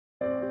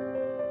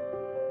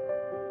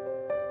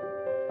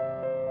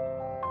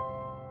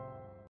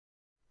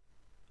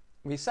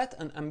We set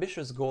an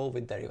ambitious goal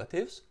with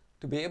derivatives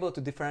to be able to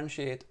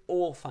differentiate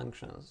all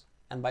functions.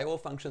 And by all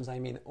functions, I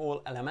mean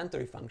all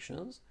elementary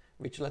functions,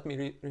 which, let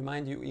me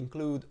remind you,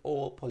 include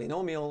all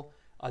polynomial,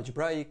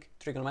 algebraic,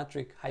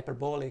 trigonometric,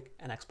 hyperbolic,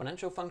 and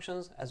exponential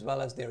functions, as well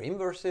as their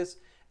inverses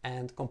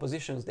and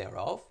compositions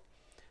thereof.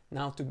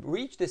 Now, to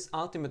reach this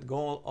ultimate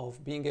goal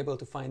of being able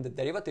to find the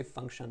derivative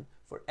function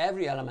for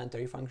every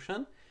elementary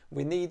function,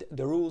 we need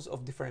the rules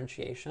of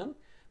differentiation,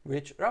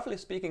 which, roughly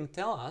speaking,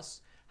 tell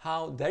us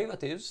how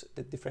derivatives,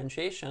 the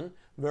differentiation,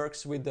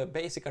 works with the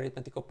basic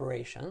arithmetic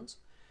operations.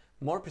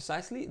 More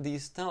precisely,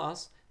 these tell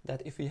us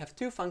that if we have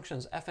two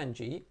functions f and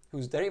g,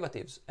 whose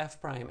derivatives f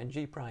prime and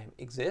g prime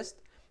exist,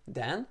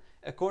 then,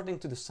 according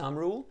to the sum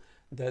rule,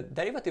 the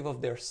derivative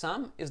of their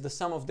sum is the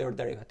sum of their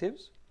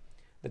derivatives.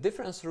 The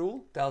difference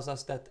rule tells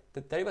us that the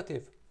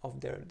derivative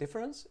of their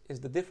difference is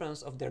the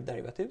difference of their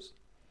derivatives.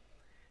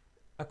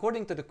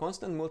 According to the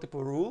constant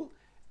multiple rule,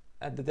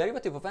 the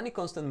derivative of any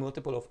constant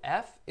multiple of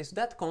f is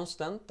that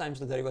constant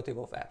times the derivative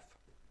of f.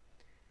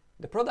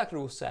 The product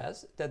rule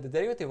says that the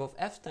derivative of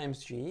f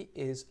times g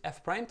is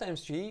f prime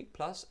times g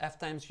plus f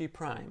times g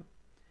prime.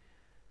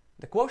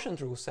 The quotient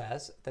rule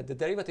says that the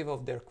derivative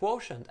of their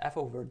quotient f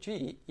over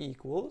g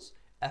equals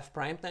f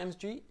prime times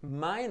g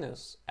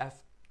minus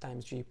f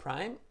times g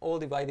prime, all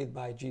divided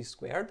by g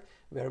squared,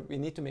 where we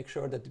need to make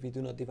sure that we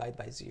do not divide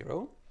by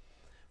 0.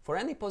 For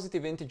any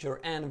positive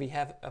integer n, we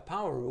have a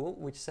power rule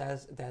which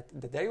says that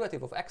the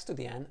derivative of x to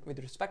the n with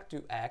respect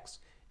to x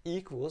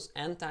equals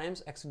n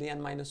times x to the n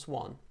minus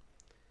 1.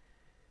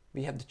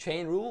 We have the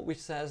chain rule which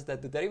says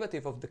that the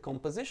derivative of the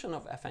composition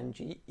of f and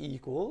g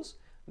equals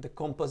the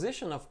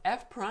composition of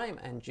f prime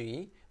and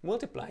g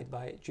multiplied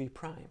by g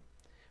prime.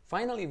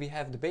 Finally, we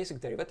have the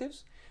basic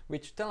derivatives,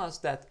 which tell us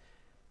that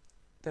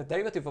the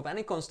derivative of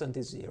any constant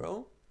is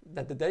 0,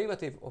 that the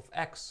derivative of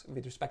x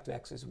with respect to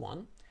x is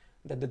 1,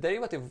 that the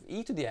derivative of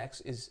e to the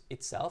x is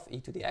itself e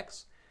to the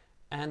x,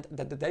 and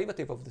that the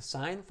derivative of the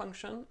sine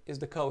function is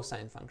the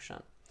cosine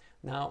function.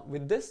 Now,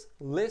 with this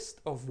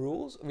list of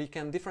rules, we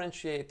can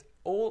differentiate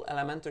all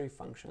elementary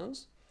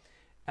functions.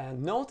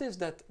 And notice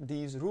that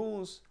these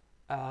rules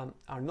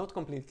are not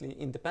completely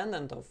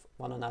independent of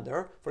one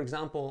another. For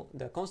example,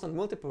 the constant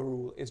multiple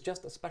rule is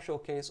just a special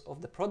case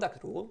of the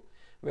product rule,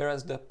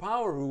 whereas the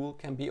power rule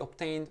can be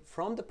obtained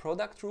from the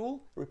product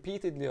rule,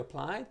 repeatedly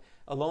applied,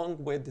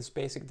 along with this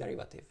basic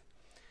derivative.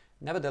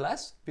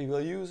 Nevertheless, we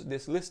will use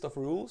this list of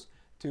rules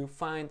to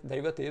find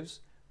derivatives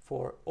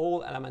for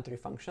all elementary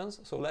functions.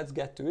 So let's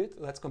get to it.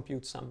 Let's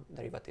compute some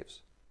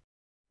derivatives.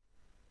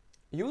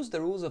 Use the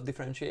rules of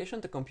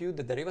differentiation to compute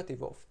the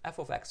derivative of f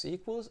of x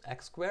equals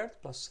x squared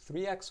plus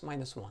 3x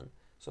minus 1.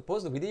 So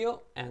pause the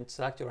video and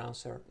select your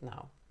answer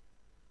now.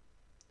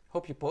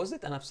 Hope you paused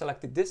it and I've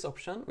selected this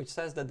option, which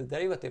says that the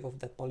derivative of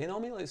that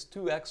polynomial is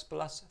 2x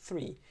plus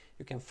 3.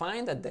 You can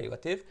find that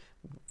derivative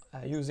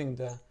using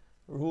the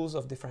rules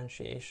of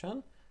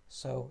differentiation.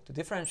 So to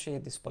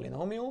differentiate this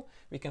polynomial,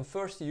 we can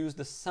first use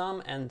the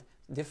sum and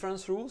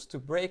difference rules to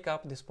break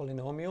up this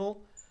polynomial,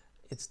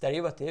 its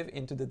derivative,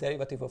 into the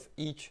derivative of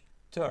each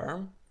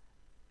term,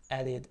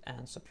 added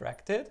and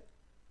subtracted.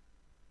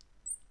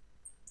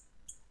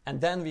 And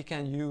then we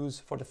can use,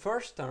 for the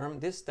first term,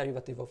 this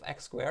derivative of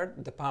x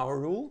squared, the power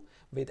rule,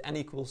 with n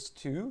equals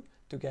 2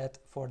 to get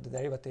for the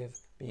derivative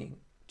being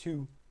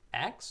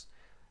 2x.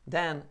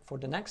 Then for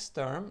the next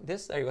term,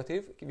 this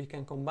derivative, we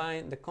can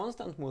combine the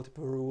constant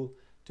multiple rule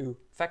to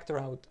factor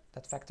out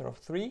that factor of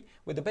 3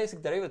 with the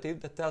basic derivative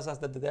that tells us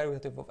that the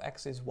derivative of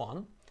x is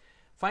 1.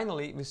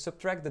 Finally, we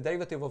subtract the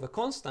derivative of a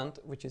constant,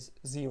 which is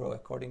 0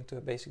 according to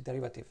a basic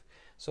derivative.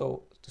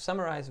 So to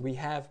summarize, we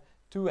have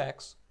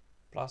 2x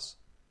plus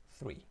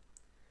 3.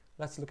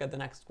 Let's look at the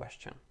next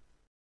question.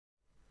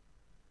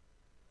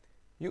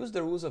 Use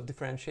the rules of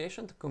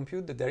differentiation to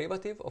compute the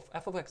derivative of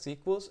f of x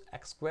equals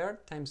x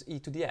squared times e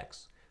to the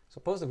x. So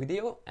pause the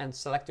video and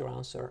select your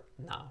answer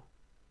now.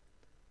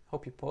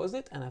 Hope you paused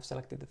it, and I've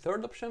selected the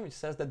third option, which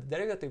says that the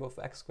derivative of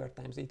x squared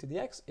times e to the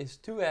x is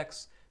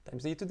 2x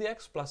times e to the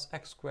x plus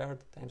x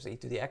squared times e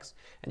to the x.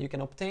 And you can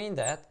obtain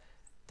that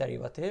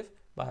derivative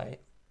by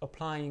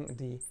applying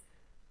the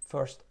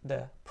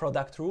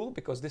product rule,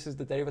 because this is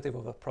the derivative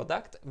of a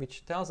product,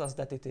 which tells us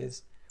that it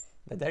is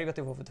the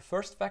derivative of the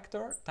first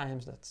factor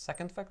times the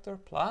second factor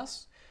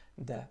plus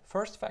the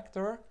first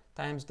factor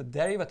times the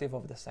derivative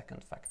of the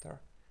second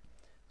factor.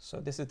 So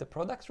this is the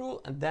product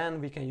rule, and then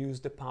we can use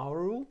the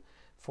power rule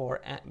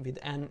for with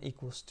n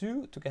equals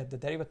 2 to get the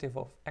derivative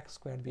of x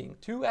squared being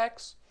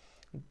 2x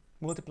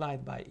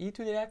multiplied by e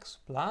to the x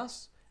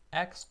plus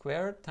x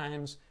squared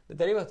times the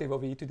derivative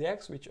of e to the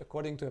x, which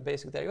according to a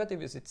basic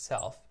derivative is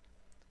itself.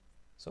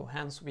 So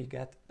hence we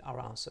get our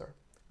answer.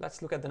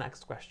 Let's look at the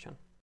next question.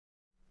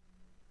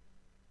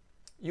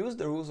 Use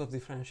the rules of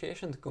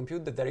differentiation to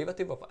compute the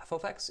derivative of f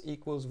of x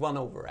equals 1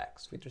 over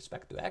x with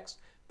respect to x.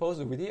 Pause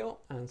the video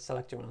and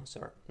select your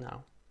answer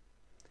now.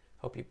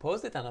 Hope you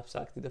paused it, and I've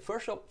selected the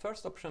first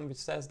option, which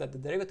says that the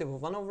derivative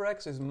of 1 over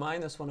x is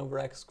minus 1 over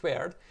x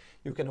squared.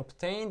 You can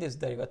obtain this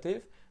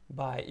derivative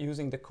by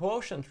using the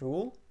quotient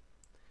rule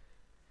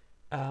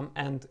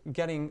and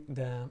getting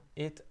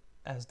it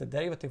as the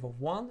derivative of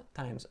 1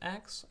 times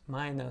x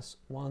minus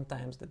 1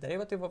 times the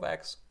derivative of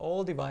x,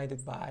 all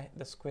divided by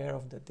the square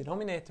of the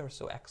denominator,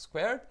 so x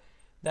squared.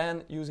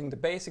 Then using the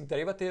basic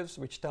derivatives,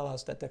 which tell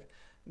us that the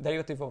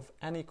derivative of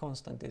any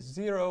constant is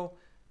 0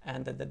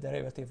 and that the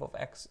derivative of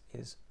x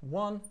is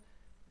 1,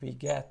 we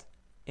get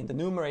in the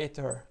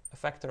numerator a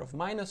factor of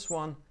minus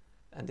 1,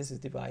 and this is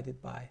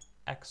divided by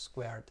x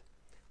squared.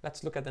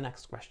 Let's look at the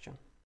next question.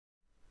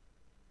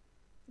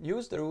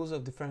 Use the rules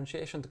of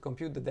differentiation to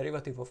compute the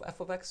derivative of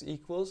f of x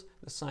equals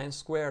the sine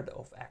squared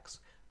of x.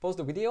 Pause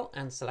the video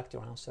and select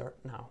your answer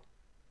now.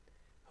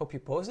 Hope you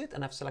pause it,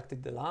 and I've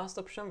selected the last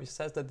option, which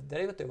says that the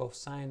derivative of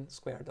sine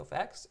squared of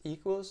x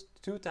equals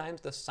 2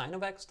 times the sine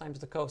of x times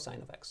the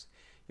cosine of x.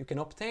 You can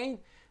obtain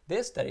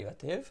this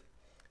derivative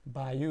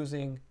by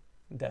using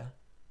the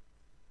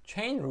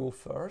chain rule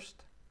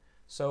first.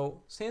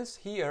 So since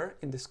here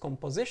in this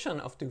composition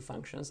of two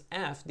functions,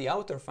 f, the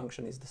outer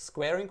function, is the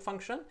squaring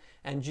function,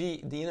 and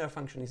g, the inner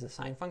function, is the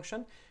sine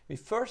function, we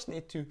first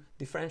need to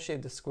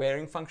differentiate the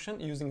squaring function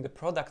using the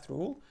product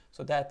rule.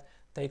 So that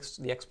takes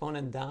the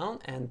exponent down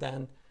and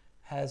then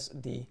has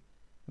the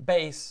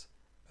base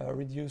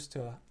reduced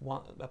to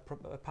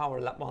a power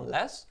 1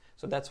 less.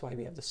 So that's why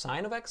we have the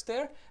sine of x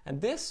there. And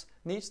this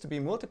needs to be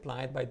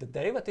multiplied by the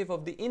derivative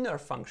of the inner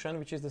function,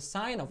 which is the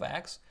sine of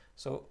x.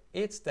 So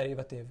its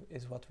derivative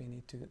is what we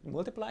need to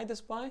multiply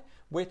this by,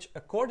 which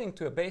according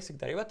to a basic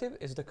derivative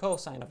is the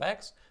cosine of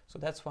x. So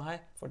that's why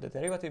for the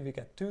derivative we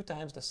get 2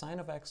 times the sine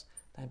of x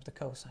times the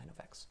cosine of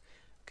x.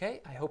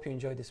 Okay, I hope you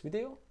enjoyed this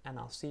video, and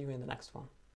I'll see you in the next one.